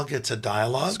monologue, it's a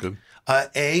dialogue. That's good.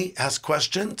 A, ask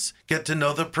questions. Get to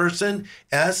know the person.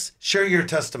 S, share your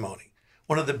testimony.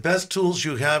 One of the best tools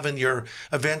you have in your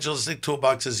evangelistic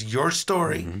toolbox is your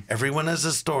story. Mm-hmm. Everyone has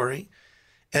a story.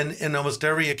 And in almost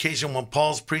every occasion when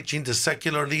Paul's preaching to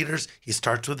secular leaders, he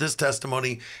starts with his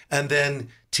testimony, and then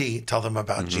T, tell them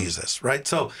about Jesus, right?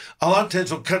 So a lot of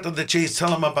times we'll cut to the chase, tell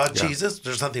them about Jesus.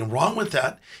 There's nothing wrong with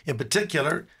that. In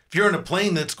particular, if you're in a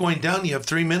plane that's going down, you have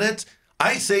 3 minutes,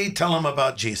 I say tell them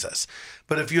about Jesus.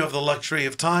 But if you have the luxury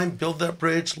of time, build that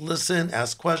bridge, listen,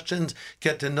 ask questions,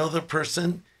 get to know the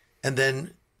person, and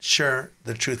then share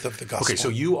the truth of the gospel. Okay, so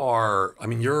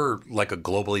you're like a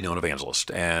globally known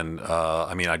evangelist. And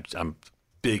I'm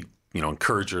big,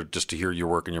 encourager just to hear your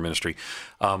work and your ministry.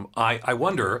 I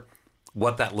wonder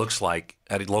what that looks like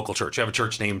at a local church. You have a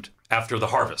church named after the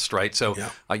harvest, right? So,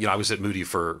 I was at Moody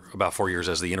for about 4 years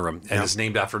as the interim, and it's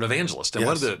named after an evangelist. And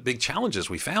one of the big challenges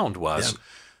we found was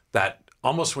that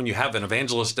almost when you have an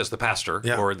evangelist as the pastor,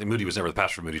 or the Moody was never the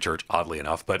pastor of Moody Church, oddly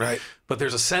enough, but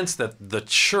there's a sense that the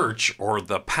church or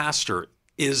the pastor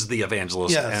is the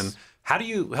evangelist. Yes. And how do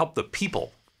you help the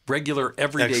people, regular,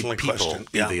 everyday Excellent people, question.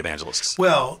 be the evangelists?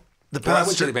 Well, the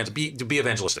pastor... be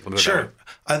evangelistic. Sure.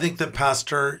 I think the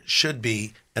pastor should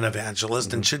be an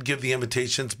evangelist and should give the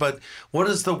invitations. But what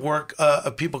is the work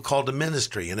of people called a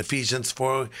ministry? In Ephesians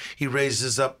 4, he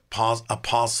raises up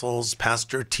apostles,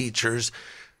 pastor, teachers,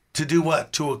 to do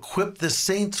what? To equip the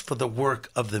saints for the work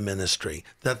of the ministry,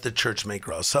 that the church may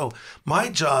grow. So my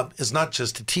job is not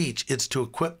just to teach, it's to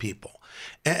equip people.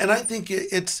 And I think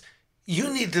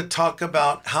you need to talk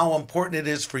about how important it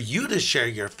is for you to share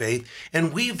your faith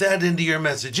and weave that into your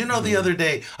message. The other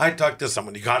day I talked to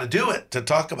someone, you got to do it to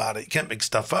talk about it. You can't make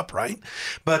stuff up, right?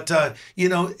 But,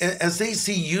 as they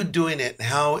see you doing it, and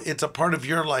how it's a part of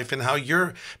your life and how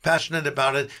you're passionate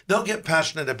about it, they'll get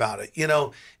passionate about it.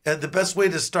 The best way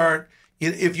to start,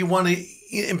 if you want to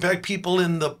impact people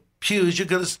in the pews, you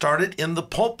got to start it in the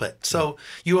pulpit. So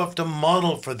you have to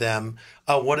model for them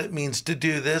what it means to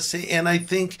do this. And I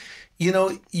think,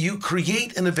 you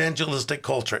create an evangelistic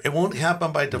culture. It won't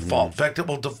happen by default. In fact, it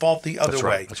will default the other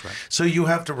way. That's right. So you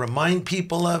have to remind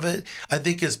people of it. I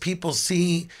think as people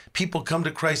see people come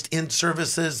to Christ in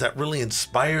services, that really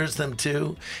inspires them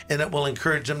too. And it will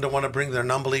encourage them to want to bring their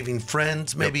non-believing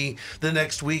friends maybe the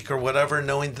next week or whatever,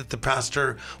 knowing that the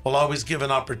pastor will always give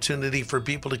an opportunity for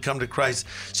people to come to Christ.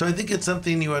 So I think it's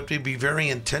something you have to be very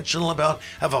intentional about,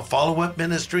 have a follow-up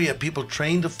ministry, have people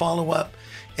trained to follow up.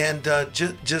 And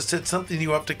just it's something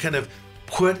you have to kind of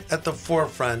put at the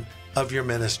forefront of your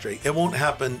ministry. It won't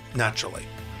happen naturally.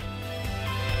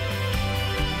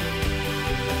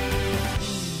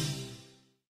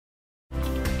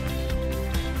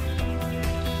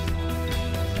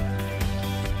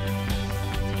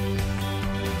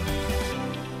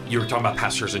 You were talking about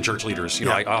pastors and church leaders.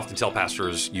 I often tell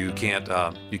pastors you can't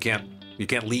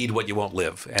lead what you won't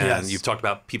live. And you've talked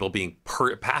about people being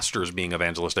pastors being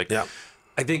evangelistic. Yeah.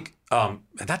 I think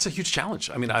that's a huge challenge.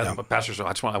 I mean, pastors, I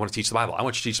want to teach the Bible. I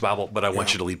want you to teach the Bible, but I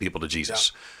want you to lead people to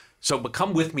Jesus. So, but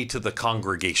come with me to the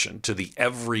congregation, to the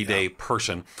everyday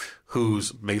person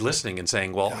who's maybe listening and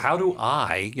saying, well, how do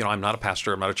I, I'm not a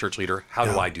pastor, I'm not a church leader. How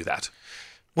do I do that?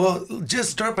 Well, just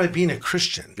start by being a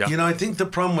Christian. Yeah. I think the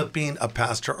problem with being a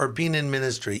pastor or being in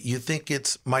ministry, you think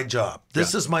it's my job.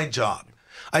 This is my job.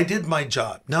 I did my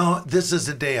job. Now, this is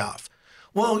a day off.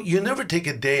 Well, you never take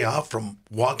a day off from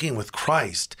walking with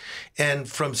Christ and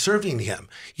from serving him.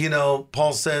 You know,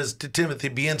 Paul says to Timothy,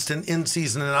 be instant in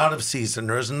season and out of season.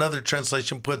 Or as another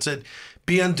translation puts it,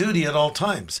 be on duty at all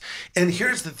times. And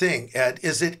here's the thing, Ed,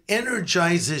 is it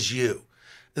energizes you.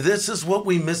 This is what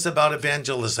we miss about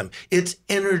evangelism. It's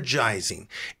energizing.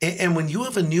 And when you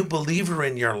have a new believer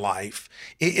in your life,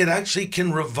 it actually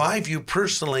can revive you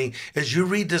personally as you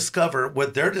rediscover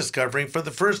what they're discovering for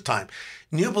the first time.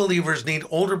 New believers need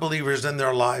older believers in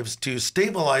their lives to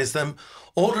stabilize them.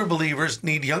 Older believers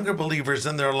need younger believers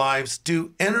in their lives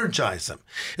to energize them.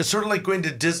 It's sort of like going to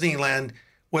Disneyland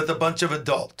with a bunch of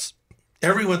adults.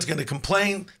 Everyone's going to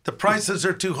complain. The prices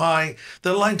are too high.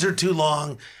 The lines are too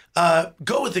long.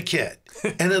 Go with the kid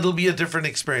and it'll be a different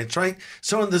experience, right?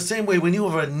 So in the same way, when you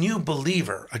have a new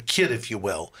believer, a kid, if you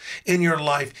will, in your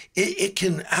life, it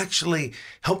can actually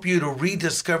help you to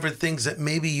rediscover things that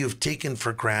maybe you've taken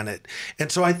for granted. And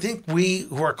so I think we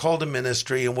who are called to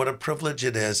ministry, and what a privilege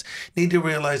it is, need to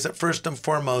realize that first and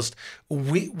foremost,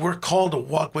 we're called to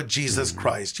walk with Jesus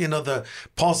Christ. You know,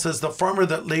 Paul says the farmer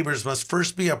that labors must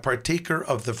first be a partaker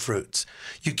of the fruits.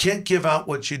 You can't give out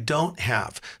what you don't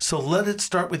have. So let it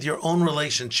start with your own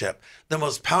relationship. The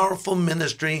most powerful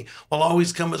ministry will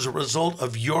always come as a result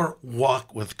of your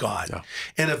walk with God. Yeah.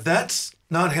 And if that's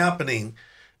not happening,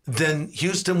 then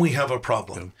Houston, we have a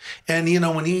problem. Yeah. And, you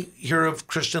know, when you hear of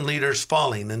Christian leaders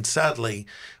falling, and sadly,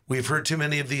 we've heard too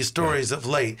many of these stories of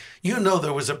late, you know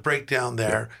there was a breakdown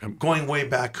there going way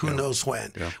back, who knows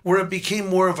when, where it became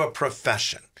more of a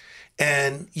profession.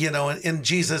 And, you know, and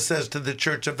Jesus says to the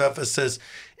church of Ephesus,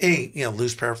 hey, you know,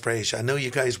 loose paraphrase, I know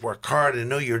you guys work hard, I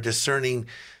know you're discerning,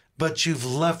 but you've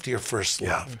left your first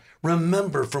love.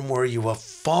 Remember from where you have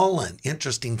fallen.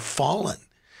 Interesting, fallen.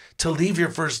 To leave your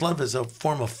first love is a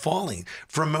form of falling.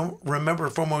 Remember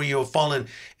from where you have fallen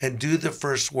and do the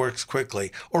first works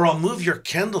quickly. Or I'll move your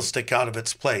candlestick out of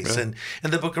its place. Really? And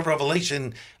in the book of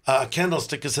Revelation, a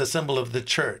candlestick is a symbol of the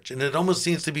church. And it almost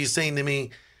seems to be saying to me,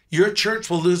 your church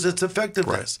will lose its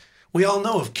effectiveness. Right. We all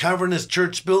know of cavernous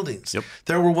church buildings.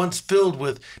 They were once filled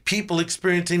with people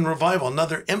experiencing revival. Now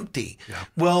they're empty.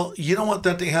 Well, you don't want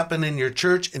that to happen in your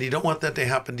church, and you don't want that to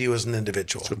happen to you as an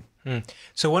individual.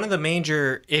 So one of the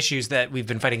major issues that we've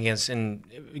been fighting against in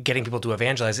getting people to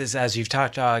evangelize is, as you've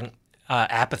talked on,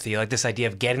 apathy, like this idea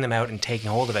of getting them out and taking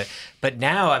hold of it. But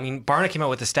now, I mean, Barna came out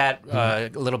with a stat a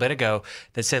little bit ago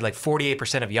that said like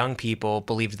 48% of young people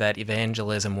believed that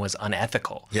evangelism was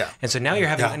unethical. And so now you're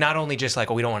having not only just like,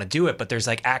 oh, we don't want to do it, but there's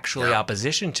like actually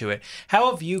opposition to it.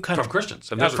 How have you kind of... From Christians.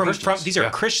 I mean, these are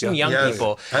Christian young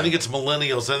people. I think it's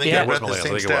millennials. I think I read the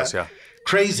same stat.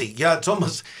 Crazy.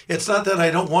 It's not that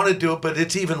I don't want to do it, but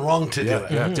it's even wrong to do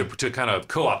it. To kind of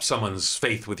co-opt someone's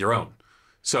faith with your own.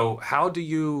 So how do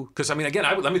you, because I mean, again,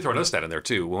 let me throw another stat in there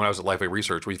too. When I was at Lifeway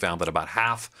Research, we found that about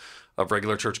half of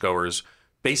regular churchgoers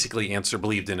basically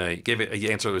believed in gave it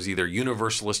an answer that was either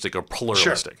universalistic or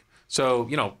pluralistic. So,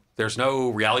 you know, there's no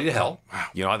reality to hell.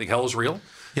 You know, I think hell is real.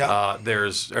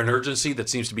 There's an urgency that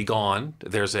seems to be gone.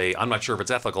 There's I'm not sure if it's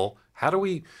ethical. How do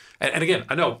we, and again,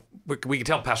 I know we can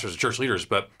tell pastors and church leaders,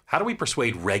 but how do we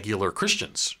persuade regular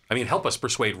Christians? I mean, help us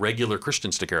persuade regular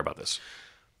Christians to care about this.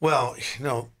 Well, you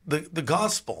know, the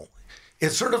gospel,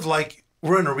 it's sort of like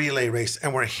we're in a relay race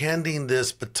and we're handing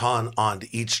this baton on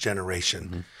to each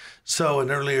generation. So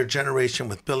an earlier generation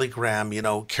with Billy Graham, you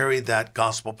know, carried that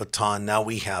gospel baton. Now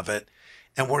we have it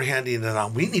and we're handing it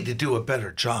on. We need to do a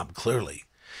better job, clearly.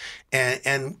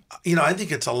 And you know, I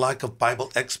think it's a lack of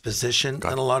Bible exposition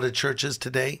in a lot of churches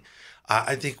today.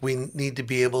 I think we need to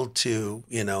be able to,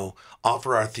 you know,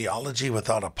 offer our theology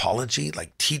without apology,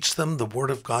 like teach them the Word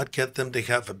of God, get them to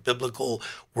have a biblical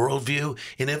worldview.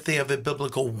 And if they have a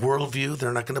biblical worldview,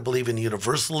 they're not going to believe in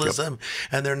universalism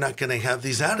and they're not going to have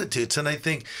these attitudes. And I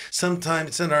think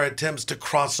sometimes in our attempts to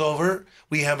cross over,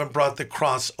 we haven't brought the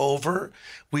cross over.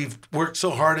 We've worked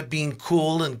so hard at being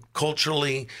cool and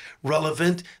culturally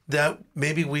relevant that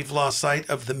maybe we've lost sight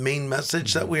of the main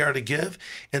message that we are to give.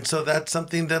 And so that's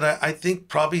something that I think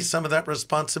probably some of that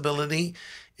responsibility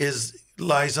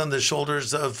lies on the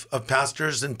shoulders of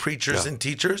pastors and preachers and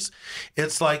teachers.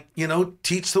 It's like, you know,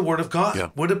 teach the Word of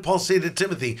God. What did Paul say to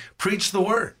Timothy? Preach the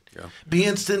Word. Be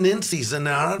instant in season and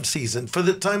out of season. For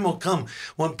the time will come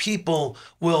when people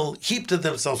will heap to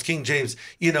themselves, King James,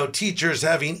 you know, teachers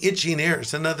having itching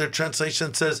ears. Another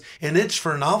translation says an itch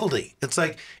for novelty. It's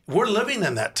like we're living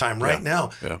in that time right now.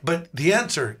 But the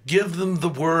answer, give them the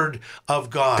Word of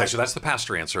God. Okay, so that's the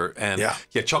pastor answer. And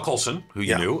Chuck Olson, who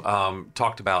you knew,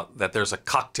 talked about that there's a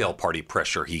cocktail party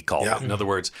pressure, he called it. In other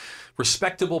words,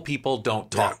 respectable people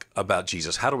don't talk about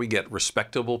Jesus. How do we get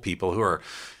respectable people who are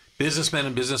businessmen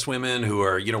and businesswomen who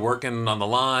are, working on the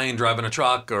line, driving a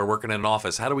truck, or working in an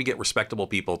office? How do we get respectable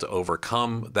people to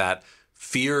overcome that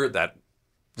fear, that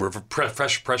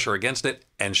fresh pressure against it,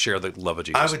 and share the love of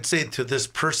Jesus? I would say to this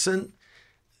person,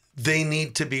 they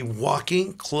need to be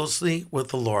walking closely with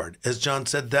the Lord. As John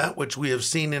said, that which we have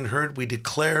seen and heard, we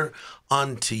declare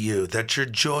unto you, that your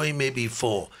joy may be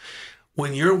full.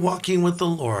 When you're walking with the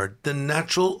Lord, the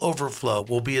natural overflow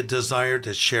will be a desire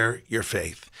to share your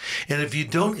faith. And if you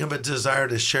don't have a desire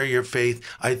to share your faith,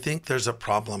 I think there's a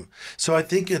problem. So I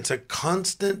think it's a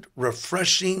constant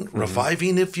refreshing,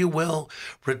 reviving, if you will,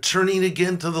 returning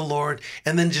again to the Lord,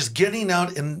 and then just getting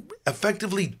out and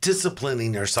effectively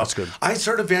disciplining yourself. That's good. I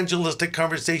start evangelistic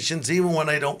conversations even when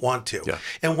I don't want to. Yeah.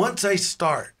 And once I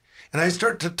start, and I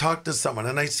start to talk to someone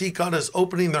and I see God is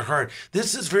opening their heart,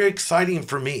 this is very exciting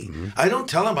for me. I don't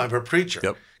tell them I'm a preacher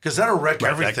because that'll wreck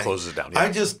everything. That closes it down. Yeah.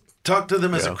 I just talk to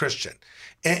them as a Christian.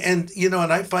 And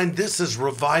I find this is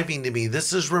reviving to me.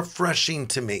 This is refreshing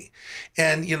to me.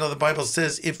 And, the Bible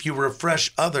says, if you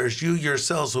refresh others, you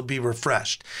yourselves will be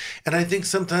refreshed. And I think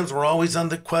sometimes we're always on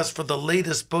the quest for the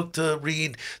latest book to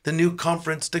read, the new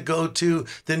conference to go to,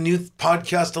 the new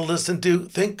podcast to listen to.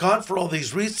 Thank God for all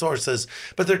these resources.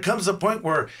 But there comes a point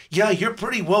where, you're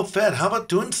pretty well fed. How about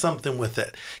doing something with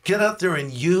it? Get out there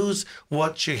and use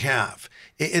what you have.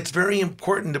 It's very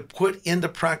important to put into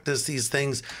practice these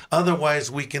things.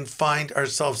 Otherwise, we can find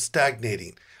ourselves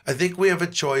stagnating. I think we have a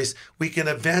choice. We can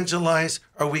evangelize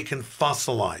or we can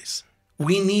fossilize.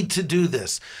 We need to do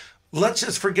this. Let's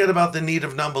just forget about the need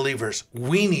of non-believers.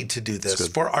 We need to do this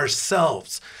for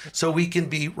ourselves so we can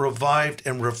be revived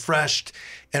and refreshed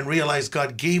and realize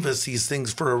God gave us these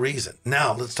things for a reason.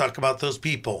 Now, let's talk about those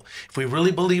people. If we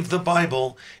really believe the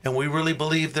Bible and we really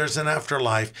believe there's an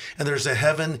afterlife and there's a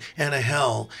heaven and a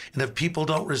hell, and if people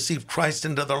don't receive Christ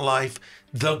into their life,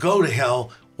 they'll go to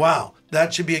hell. Wow,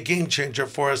 that should be a game changer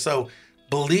for us. So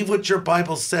believe what your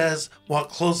Bible says, walk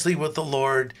closely with the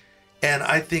Lord, and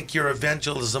I think your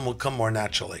evangelism will come more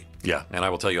naturally. Yeah, and I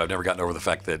will tell you, I've never gotten over the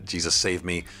fact that Jesus saved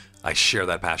me. I share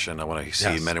that passion. I want to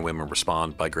see men and women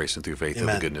respond by grace and through faith to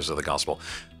the good news of the gospel.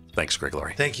 Thanks, Greg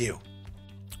Laurie. Thank you.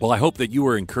 Well, I hope that you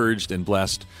were encouraged and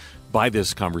blessed by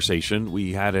this conversation.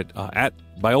 We had it at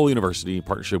Biola University in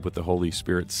partnership with the Holy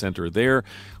Spirit Center there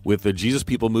with the Jesus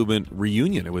People Movement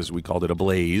reunion. We called it a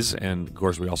blaze. And of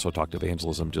course, we also talked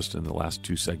evangelism just in the last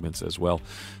two segments as well.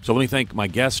 So let me thank my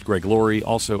guest, Greg Laurie,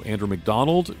 also Andrew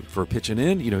McDonald for pitching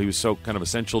in. He was so kind of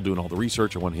essential doing all the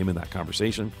research. I wanted him in that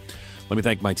conversation. Let me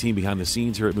thank my team behind the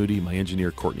scenes here at Moody, my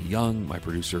engineer, Courtney Young, my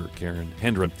producer, Karen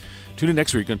Hendren. Tune in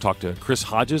next week. We're going to talk to Chris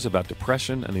Hodges about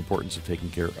depression and the importance of taking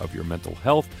care of your mental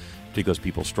health, particularly as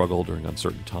people struggle during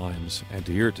uncertain times. And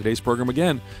to hear today's program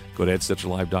again, go to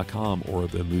edstetserlive.com or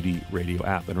the Moody Radio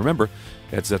app. And remember,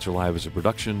 Ed Stetzer Live is a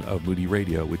production of Moody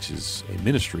Radio, which is a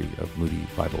ministry of Moody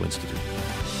Bible Institute.